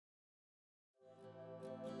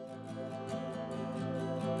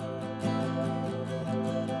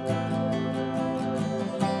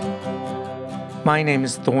My name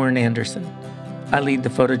is Thorne Anderson. I lead the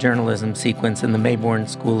photojournalism sequence in the Mayborn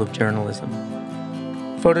School of Journalism.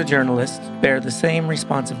 Photojournalists bear the same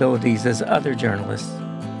responsibilities as other journalists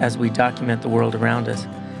as we document the world around us,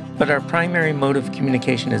 but our primary mode of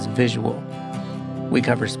communication is visual. We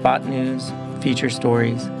cover spot news, feature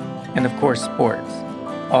stories, and of course sports,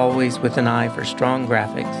 always with an eye for strong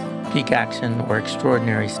graphics, peak action, or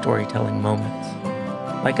extraordinary storytelling moments.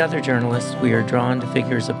 Like other journalists, we are drawn to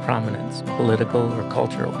figures of prominence, political or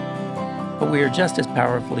cultural, but we are just as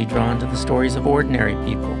powerfully drawn to the stories of ordinary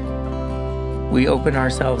people. We open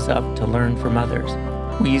ourselves up to learn from others.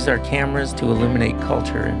 We use our cameras to illuminate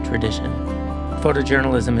culture and tradition.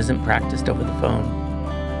 Photojournalism isn't practiced over the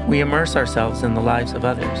phone. We immerse ourselves in the lives of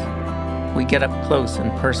others. We get up close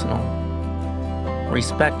and personal,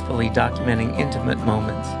 respectfully documenting intimate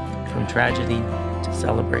moments from tragedy to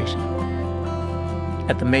celebration.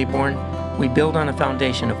 At the Mayborn, we build on a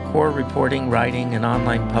foundation of core reporting, writing, and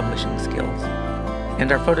online publishing skills.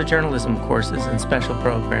 And our photojournalism courses and special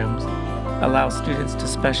programs allow students to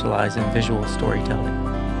specialize in visual storytelling.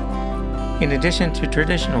 In addition to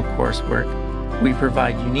traditional coursework, we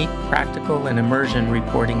provide unique practical and immersion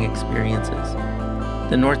reporting experiences.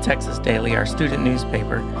 The North Texas Daily, our student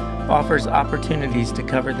newspaper, offers opportunities to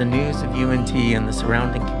cover the news of UNT and the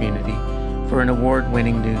surrounding community for an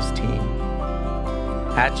award-winning news team.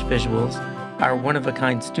 Hatch Visuals, our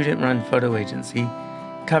one-of-a-kind student-run photo agency,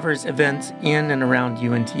 covers events in and around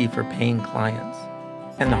UNT for paying clients.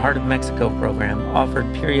 And the Heart of Mexico program,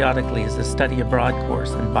 offered periodically as a study abroad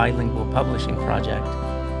course and bilingual publishing project,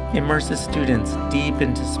 immerses students deep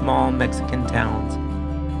into small Mexican towns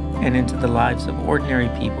and into the lives of ordinary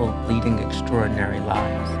people leading extraordinary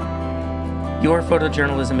lives. Your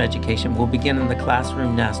photojournalism education will begin in the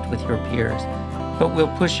classroom nest with your peers, but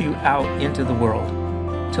will push you out into the world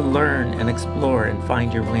to learn and explore and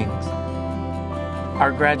find your wings.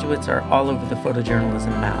 Our graduates are all over the photojournalism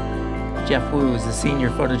map. Jeff Wu is the senior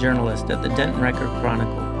photojournalist at the Denton Record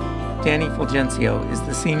Chronicle. Danny Fulgencio is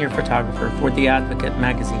the senior photographer for The Advocate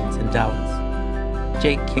magazines in Dallas.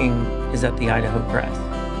 Jake King is at the Idaho Press.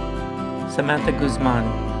 Samantha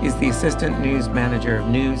Guzman is the assistant news manager of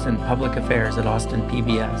news and public affairs at Austin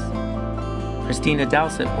PBS. Christina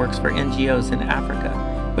Dowsett works for NGOs in Africa,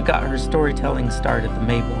 but got her storytelling start at the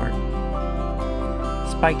Mayborn.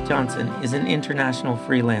 Spike Johnson is an international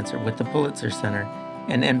freelancer with the Pulitzer Center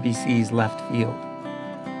and NBC's Left Field.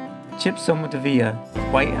 Chip Somodevilla,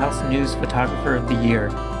 White House News Photographer of the Year,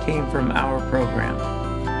 came from our program.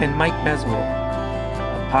 And Mike Meswell,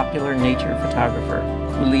 a popular nature photographer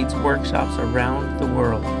who leads workshops around the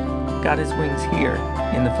world, got his wings here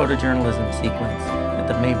in the photojournalism sequence at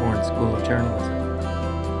the Mayborn School of Journalism.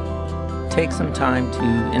 Take some time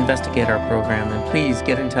to investigate our program, and please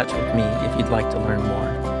get in touch with me if you'd like to learn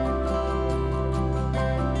more.